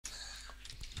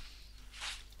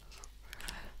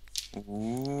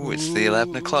Ooh, it's the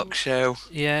 11 o'clock show.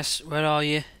 Yes, where are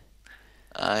you?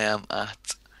 I am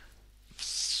at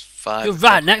You're 5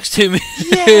 right o'clock. next to me.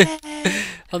 Yeah!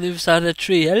 On the other side of the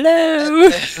tree. Hello!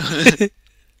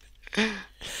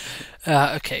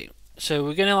 Okay, so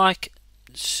we're gonna like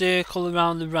circle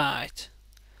around the right.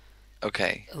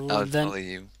 Okay, I would Then follow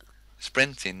you.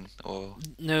 Sprinting or...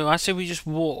 no, I say we just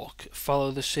walk, follow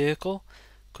the circle,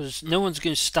 because no one's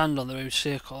going to stand on their own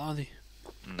circle, are they?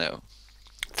 No.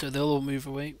 So they'll all move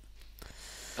away,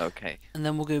 Okay. and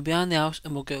then we'll go behind the house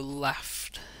and we'll go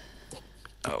left.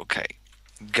 Okay.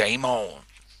 Game on.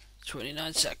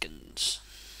 29 seconds.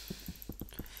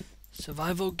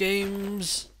 Survival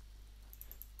games.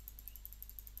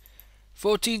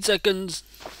 14 seconds.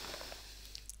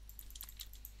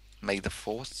 May the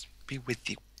force be with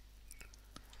you.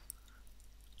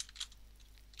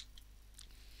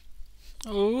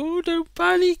 Oh, don't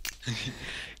panic.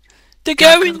 They're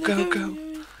Go, going. go, They're go, go.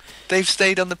 going. They've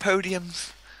stayed on the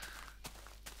podiums.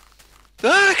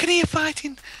 Ah, I can hear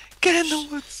fighting. Get in the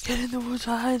woods. Get in the woods,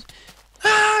 hide. Ah,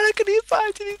 I can hear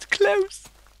fighting. It's close.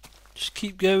 Just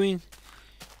keep going.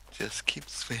 Just keep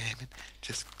swimming.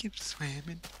 Just keep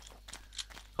swimming.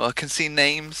 Oh, I can see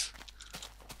names.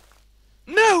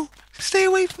 No! Stay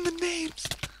away from the names.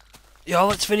 Yo,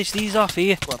 let's finish these off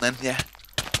here. Go on then, yeah.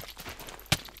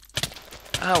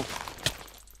 Ow.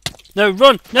 No,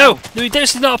 run! No! No,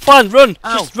 this is not a plan. Run!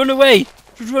 Ow. Just run away!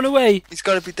 Just run away! He's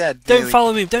got to be dead. Don't nearly.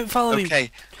 follow me! Don't follow me!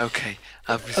 Okay, okay.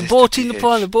 I've resisted Aborting the urge.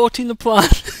 plan! Aborting the plan!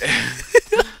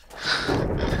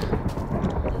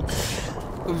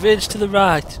 Converge to the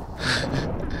right.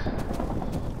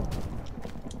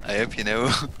 I hope you know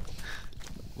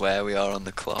where we are on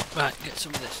the clock. Right, get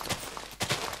some of this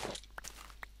stuff.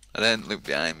 I don't look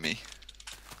behind me.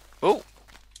 Oh!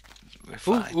 We're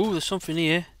fine. Ooh, there's something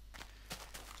here.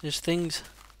 There's things.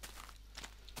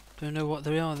 Don't know what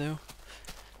they are though.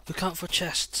 Look out for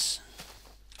chests.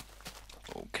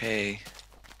 Okay.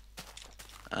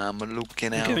 I'm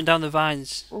looking I'm out. going down the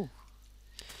vines. Ooh.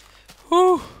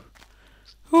 Ooh.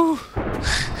 Ooh.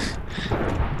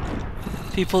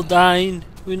 People dying.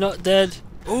 We're not dead.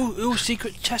 Ooh,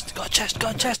 secret chest. Got a chest,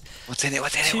 got a chest. What's in it?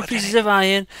 What's in it? Two What's in pieces it? of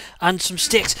iron and some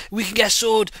sticks. We can get a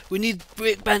sword. We need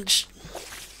workbench.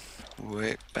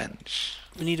 Workbench.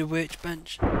 We need a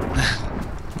workbench.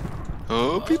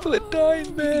 Oh, people are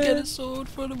dying, We can get a man. sword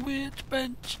for the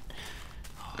workbench.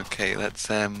 Okay, let's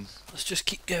Let's just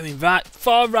keep going right,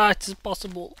 far right as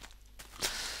possible.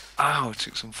 Ow,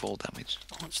 took some fall damage.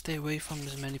 I want to stay away from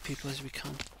as many people as we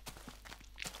can.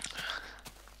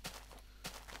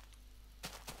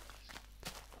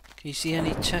 Can you see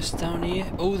any chests down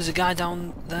here? Oh, there's a guy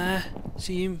down there.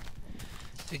 See him?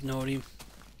 Ignore him.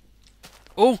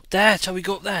 Oh, there. Shall we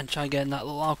go up there and try and get in that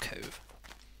little alcove?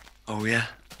 Oh yeah.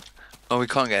 Oh, we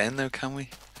can't get in though, can we?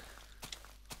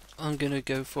 I'm gonna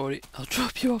go for it. I'll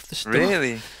drop you off the stuff.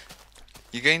 Really?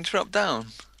 You're going to drop down?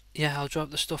 Yeah, I'll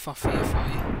drop the stuff off here for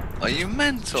you. Are you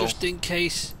mental? Just in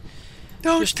case.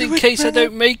 Don't Just do in it, case I man.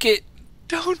 don't make it.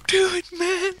 Don't do it,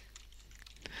 man.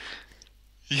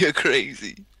 You're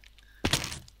crazy.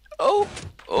 Oh,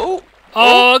 oh.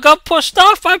 Oh, I got pushed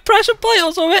off by pressure plate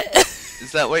or something.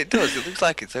 Is that what it does? It looks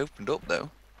like it's opened up though.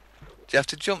 Do you have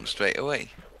to jump straight away?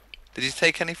 Did you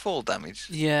take any fall damage?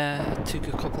 Yeah, I took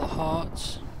a couple of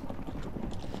hearts.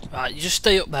 Right, you just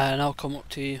stay up there and I'll come up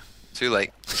to you. Too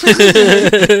late.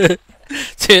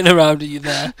 Turn around, are you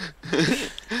there?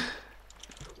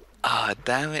 Ah,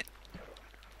 damn it.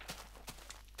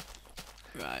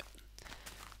 Right.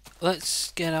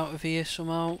 Let's get out of here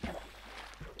somehow.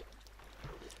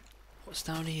 What's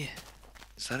down here?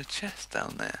 Is that a chest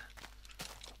down there?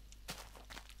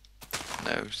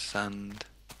 No sand.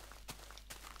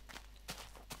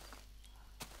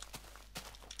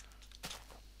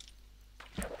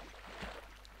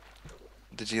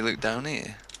 Did you look down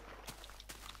here?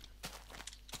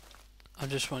 I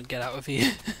just want to get out of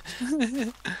here.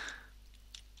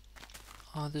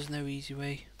 Oh, there's no easy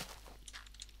way.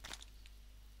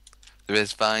 There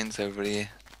is vines over here.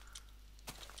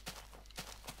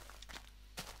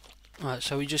 Right,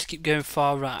 so we just keep going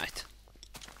far right.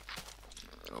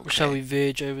 Okay. Or shall we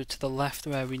verge over to the left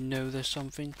where we know there's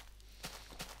something?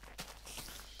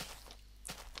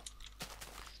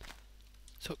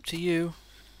 It's up to you.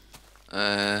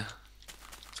 Let's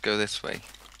go this way.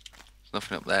 There's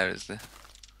nothing up there, is there?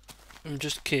 I'm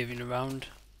just curving around.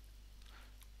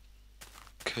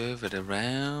 Curve it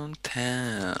around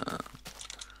town.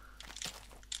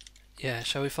 Yeah,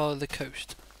 shall we follow the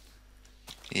coast?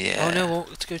 Yeah. Oh no,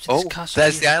 let's go to this Oh, castle.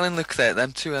 there's the here. island. Look there.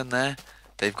 Them two in there.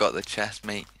 They've got the chest,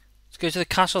 mate. Let's go to the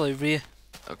castle over here.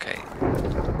 Okay.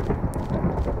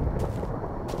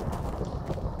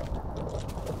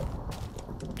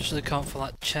 just look out for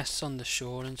like chests on the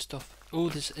shore and stuff. Oh,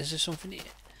 is there something here?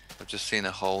 I've just seen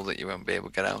a hole that you won't be able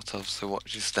to get out of, so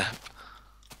watch your step.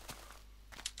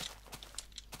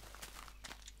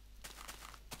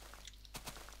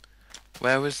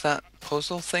 Where was that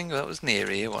puzzle thing? That was near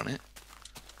here, wasn't it?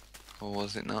 Or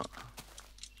was it not?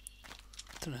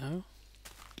 Don't know.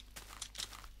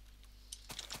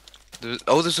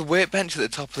 There's a workbench at the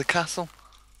top of the castle.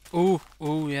 Oh,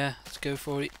 yeah. Let's go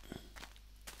for it.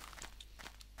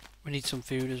 We need some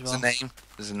food as well.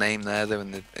 There's a name there though in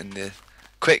the.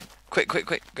 Quick!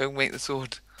 Go and make the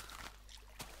sword.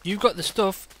 You've got the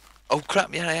stuff. Oh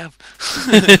crap! Yeah, I have.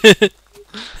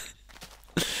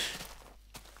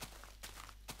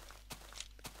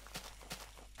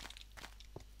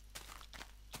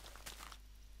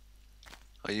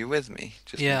 Are you with me?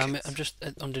 Just yeah, I'm just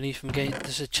underneath.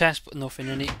 There's a chest, but nothing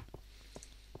in it.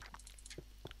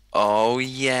 Oh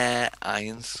yeah,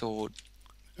 iron sword.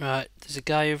 Right, there's a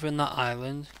guy over on that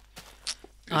island.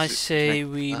 I say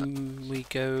we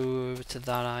go over to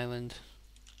that island.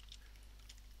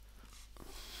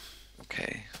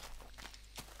 Okay.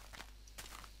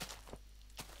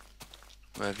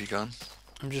 Where have you gone?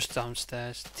 I'm just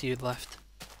downstairs to your left.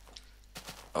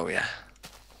 Oh yeah.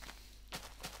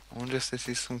 I wonder if this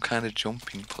is some kind of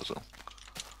jumping puzzle.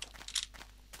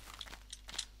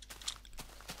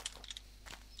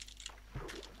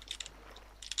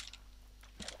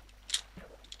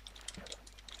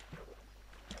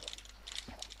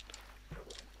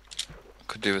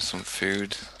 Could do with some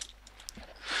food.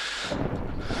 You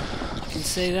can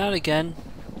say that again.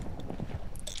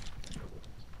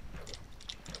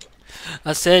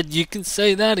 I said you can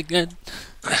say that again.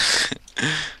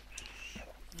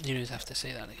 You just have to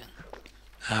say that again.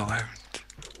 I won't. Right.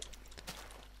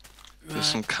 There's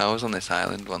some cows on this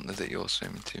island, weren't there, that you're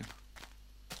swimming to?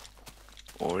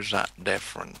 Or is that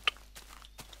different?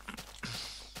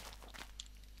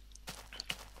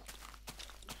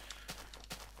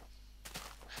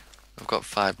 I've got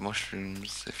 5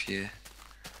 mushrooms if you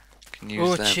can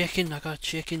use them. Oh, chicken! I got a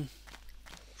chicken.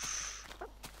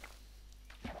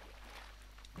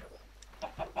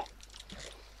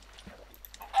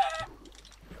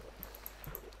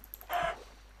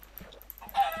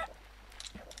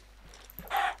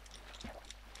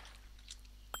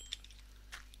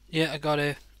 Yeah, I got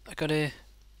a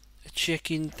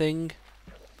chicken thing.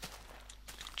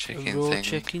 Chicken a raw thing.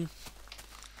 chicken.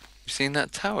 You seen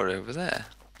that tower over there?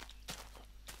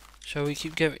 Shall we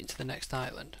keep going to the next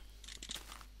island?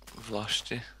 I've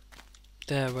lost you.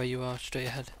 There, where you are, straight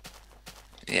ahead.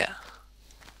 Yeah.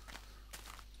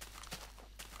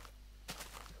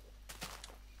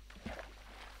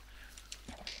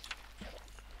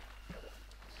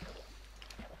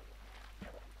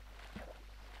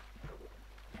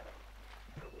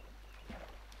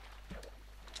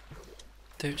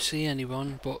 Don't see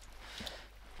anyone, but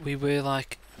we were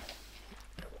like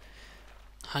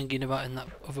hanging about in that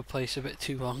other place a bit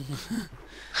too long.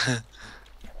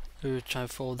 We were trying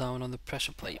to fall down on the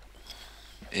pressure plate.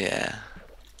 Yeah.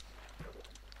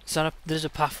 There's a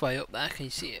pathway up there, can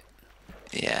you see it?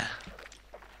 Yeah.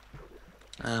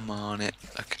 I'm on it.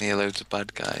 I can hear loads of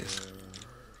bad guys.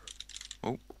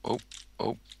 Oh.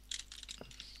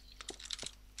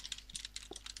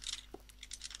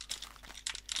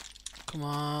 Come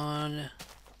on. There's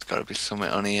gotta be something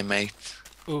on here, mate.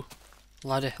 Oh,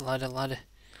 ladder.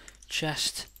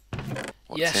 Chest.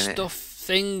 What's yes, in stuff,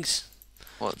 things.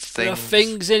 What's There are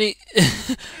things? things in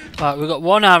it. Right, we've got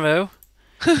 1 arrow.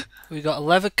 We got a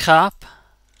leather cap,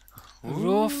 a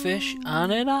raw fish,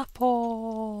 and an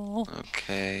apple.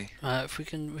 Okay. Right, if we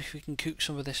can cook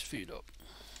some of this food up.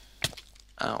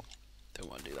 Ow. Don't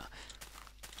want to do that.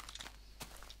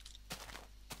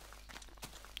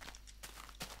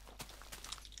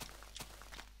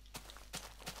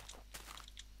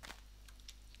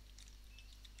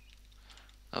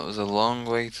 That was a long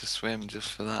way to swim just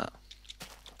for that.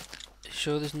 You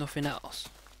sure there's nothing else?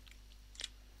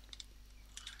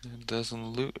 It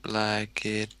doesn't look like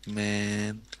it,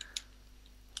 man.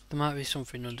 There might be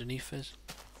something underneath us.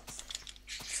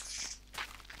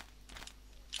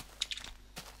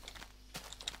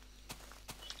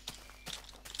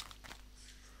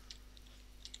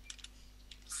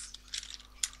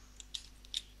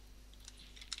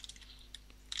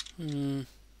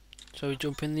 So we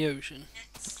jump in the ocean.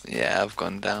 Yeah, I've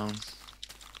gone down.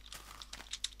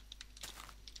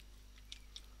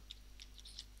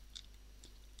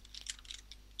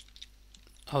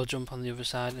 I'll jump on the other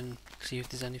side and see if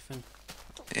there's anything.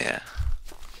 Yeah.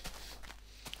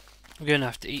 We're gonna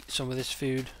have to eat some of this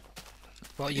food.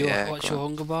 What's your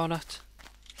hunger bar at?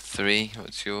 3.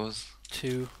 What's yours?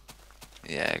 2.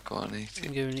 Yeah, go on, eat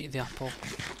I'm it. going to eat the apple.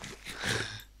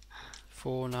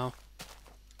 4 now.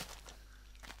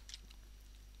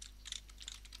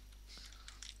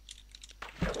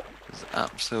 There's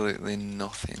absolutely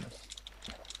nothing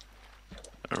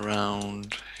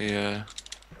around here.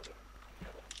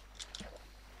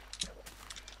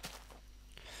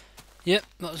 Yep,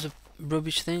 that was a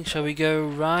rubbish thing. Shall we go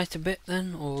right a bit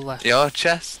then, or left? Your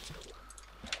chest.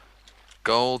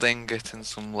 Gold ingot and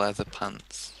some leather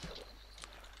pants.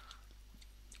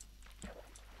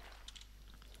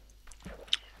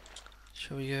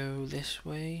 Shall we go this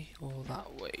way or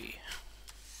that way?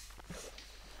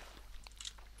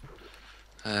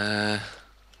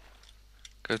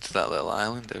 Go to that little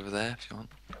island over there if you want.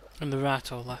 On the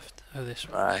right or left? Oh, this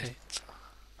way. Right. Okay.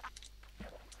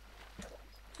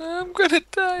 I'm gonna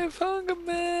die of hunger,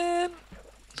 man.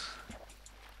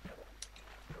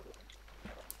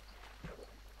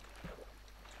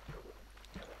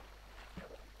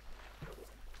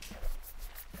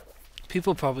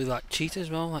 People probably like cheat as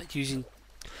well, like using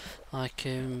like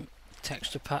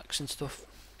texture packs and stuff.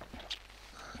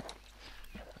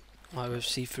 Like with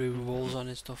see-through walls on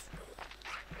and stuff.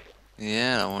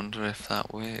 Yeah, I wonder if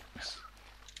that works.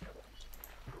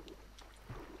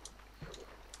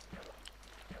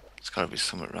 There's gotta be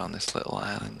something around this little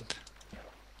island.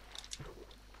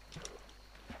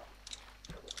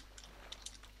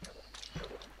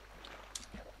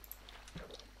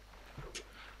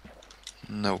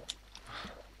 Nope.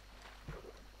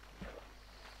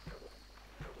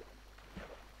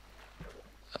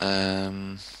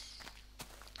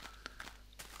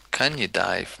 Can you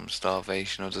die from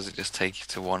starvation, or does it just take you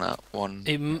to one?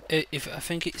 If I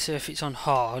think it's if it's on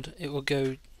hard, it will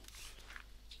go.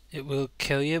 It will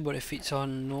kill you, but if it's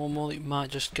on normal, it might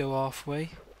just go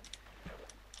halfway.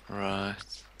 Right.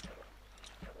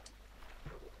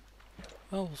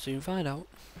 Well, we'll soon find out.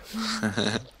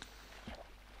 There's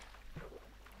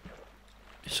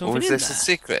Or something is in this a there.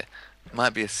 secret?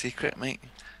 Might be a secret, mate.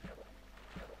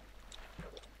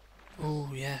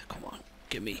 Oh yeah, come on,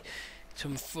 give me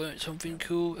something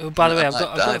cool. Oh, by the way, I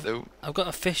might die, though. I've got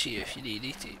a fish here if you need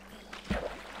it.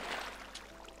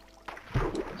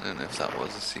 I don't know if that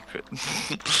was a secret.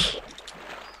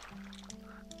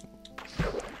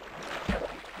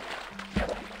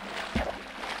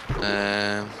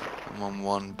 I'm on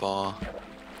 1 bar.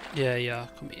 Yeah.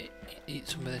 Come here, eat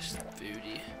some of this food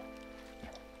here.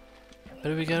 How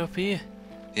do we get up here?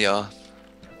 Yeah.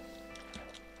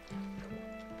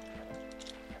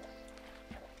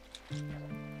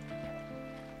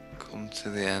 Come to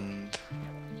the end.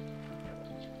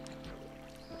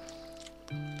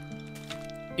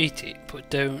 Eat it, but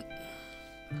don't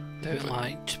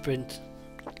like sprint.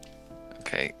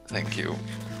 Okay, thank you.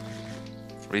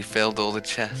 Refilled all the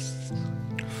chests. So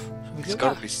we There's go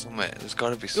gotta back. be somewhere. There's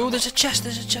gotta be Oh, somewhere. there's a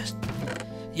chest.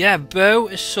 Yeah, bow,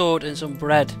 a sword, and some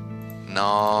bread.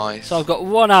 Nice. So I've got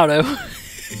 1 arrow.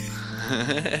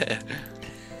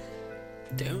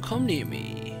 Don't come near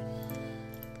me.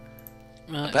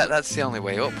 Right. I bet that's the only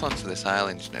way up onto this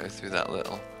island, you know, through that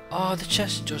little... Oh, the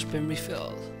chest has just been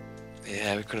refilled.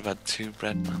 Yeah, we could have had 2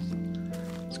 bread, man.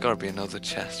 There's gotta be another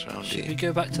chest around Should we here.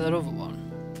 go back to that other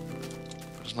one?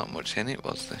 There's not much in it,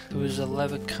 was there? There was a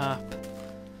leather cap.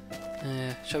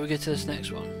 Shall we get to this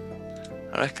next one?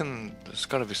 I reckon there's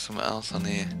gotta be something else on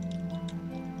here.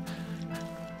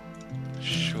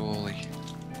 Surely.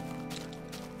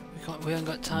 We haven't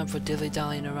got time for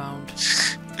dilly-dallying around.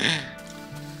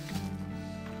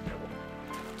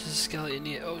 There's a skeleton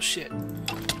here. Oh shit.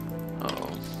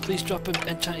 Uh-oh. Please drop an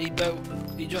enchanted bow.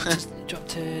 He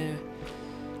dropped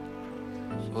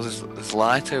Well, there's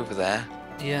light over there.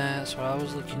 Yeah, that's what I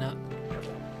was looking at.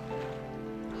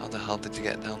 How the hell did you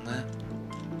get down there?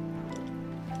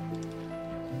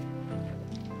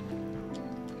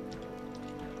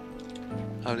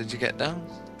 How did you get down?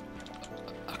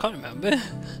 I can't remember.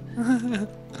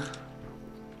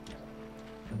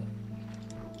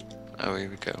 Oh, here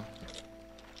we go.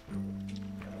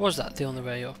 Was that the only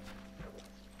way up?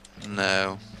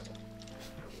 No.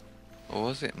 Or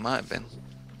was it? Might have been.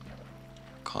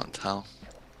 Can't tell.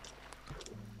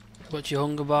 What's your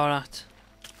hunger bar at?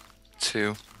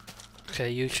 2. Okay,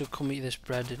 you should come eat this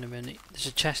bread in a minute. There's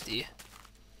a chest here.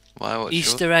 Why? What's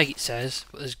Easter egg it says,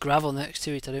 but there's gravel next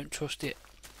to it. I don't trust it.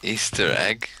 your Easter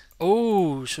egg?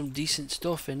 Oh, some decent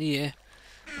stuff in here.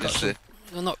 Got Is some, it?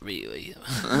 well, not really.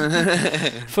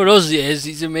 For us, yes,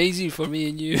 it's amazing for me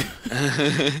and you.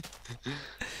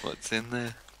 What's in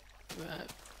there? Right.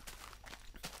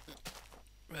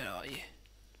 Where are you?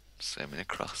 Swimming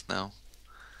across now.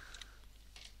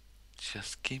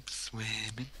 Just keep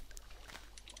swimming.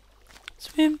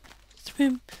 Swim,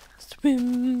 swim,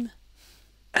 swim.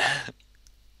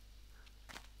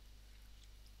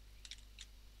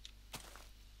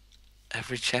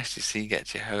 Every chest you see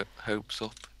gets your hopes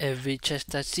up. Every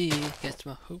chest I see gets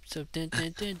my hopes up. Dun,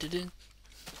 dun, dun, dun, dun.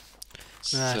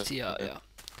 Right, So,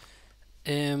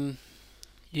 yeah.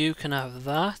 You can have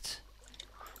that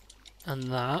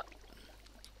and that.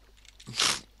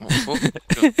 what for? Do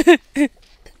you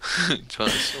want a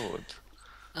sword?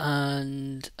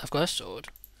 And I've got a sword.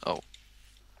 Oh.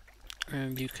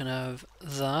 You can have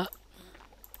that.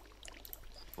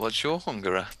 What's your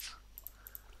hunger at?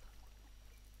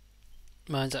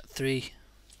 Mine's at 3.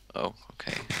 Oh,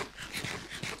 okay.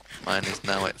 Mine is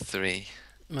now at 3.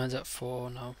 Mine's at 4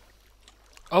 now.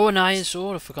 Oh, an iron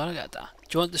sword. I forgot to get that.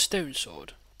 Do you want the stone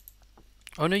sword?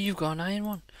 Oh no, you've got an iron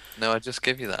one. No, I just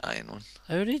gave you that iron one.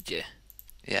 Oh, did you?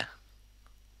 Yeah.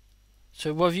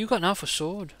 So what have you got now for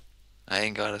sword? I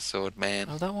ain't got a sword, man.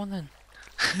 Oh, that one then.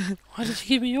 Why did you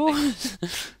give me yours?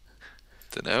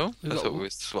 Dunno. We've I got thought we were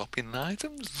swapping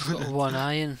items. I've got 1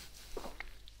 iron.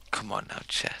 Come on now,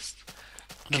 chest.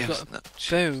 And I've Give us got that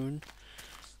chest. bone.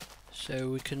 So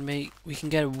we can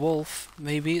get a wolf.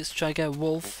 Maybe let's try to get a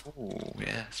wolf. Oh,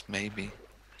 yes, maybe.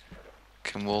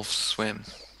 Can wolves swim?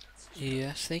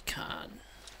 Yes, they can.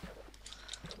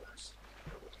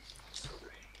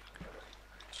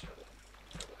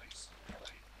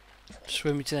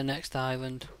 Swim me to the next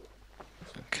island.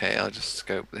 Okay, I'll just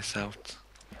scope this out.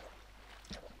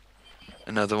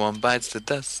 Another one bites the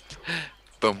dust.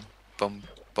 Boom, boom,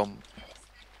 boom.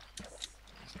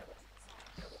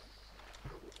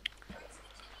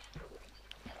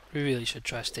 We really should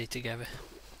try to stay together.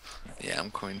 Yeah,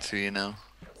 I'm coming to you now.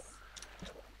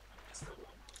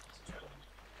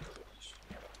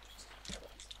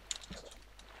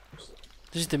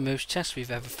 This is the most chests we've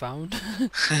ever found.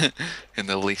 In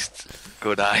the least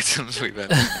good items we've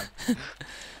ever found.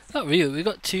 Not really. We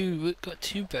got two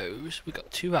bows. We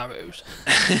got 2 arrows.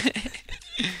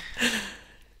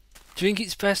 Do you think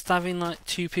it's best having like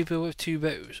 2 people with 2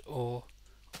 bows or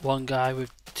 1 guy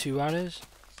with 2 arrows?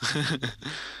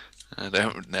 I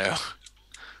don't know.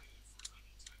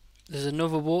 There's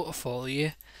another waterfall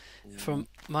here. From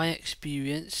my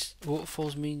experience,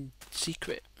 waterfalls mean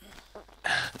secret.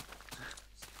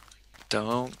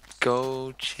 Don't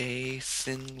go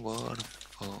chasing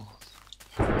waterfalls.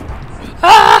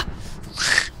 Ah!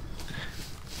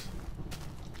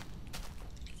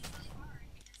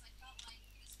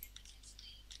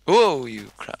 Whoa,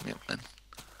 you crap me up, man.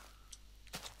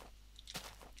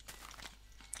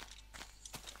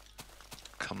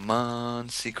 Come on,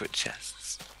 secret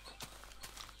chests.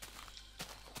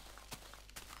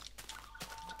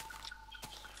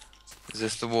 Is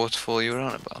this the waterfall you were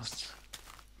on about?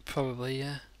 Probably,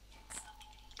 yeah.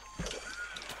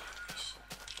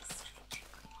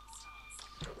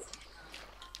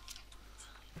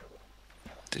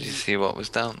 Did you see what was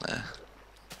down there?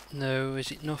 No,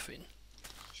 is it nothing?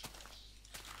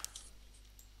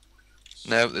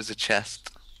 No, there's a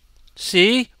chest.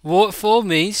 See? Waterfall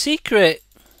means secret.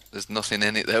 There's nothing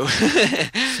in it though.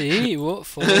 See?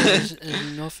 Waterfall is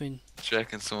nothing. Do you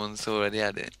reckon someone's already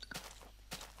had it?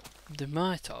 They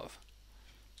might have.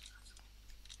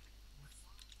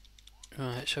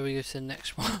 Right, shall we go to the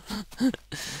next one?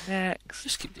 Next.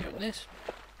 Just keep doing this.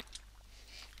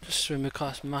 Just swim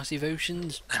across massive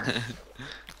oceans.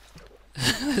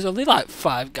 There's only like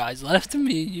 5 guys left of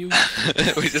me and you.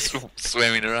 We're just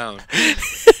swimming around.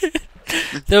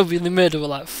 They'll be in the middle with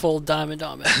like full diamond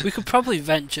armor. We could probably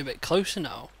venture a bit closer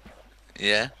now.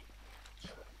 Yeah.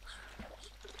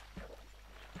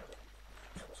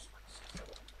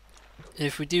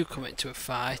 If we do come into a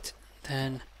fight,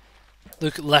 then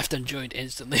look left and joined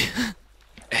instantly.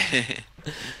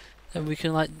 And we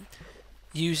can like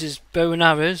use his bow and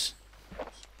arrows,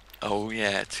 Oh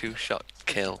yeah, 2-shot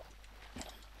kill.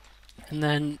 and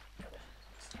then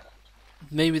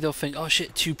maybe they'll think, oh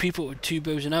shit, 2 people with 2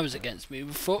 bows and arrows against me,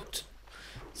 we're fucked.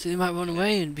 So they might run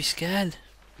away and be scared.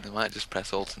 They might just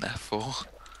press Alt and F4.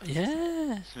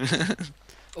 Yeah.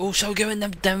 Oh, shall we go in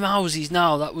them houses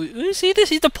now? That we see,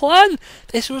 this is the plan.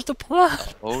 This was the plan.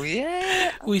 Oh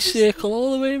yeah. We circle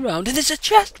all the way around, and there's a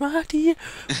chest right here,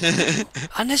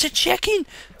 and there's a chicken.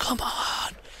 Come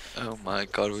on. Oh my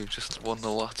god, we've just won the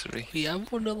lottery. We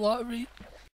have won the lottery.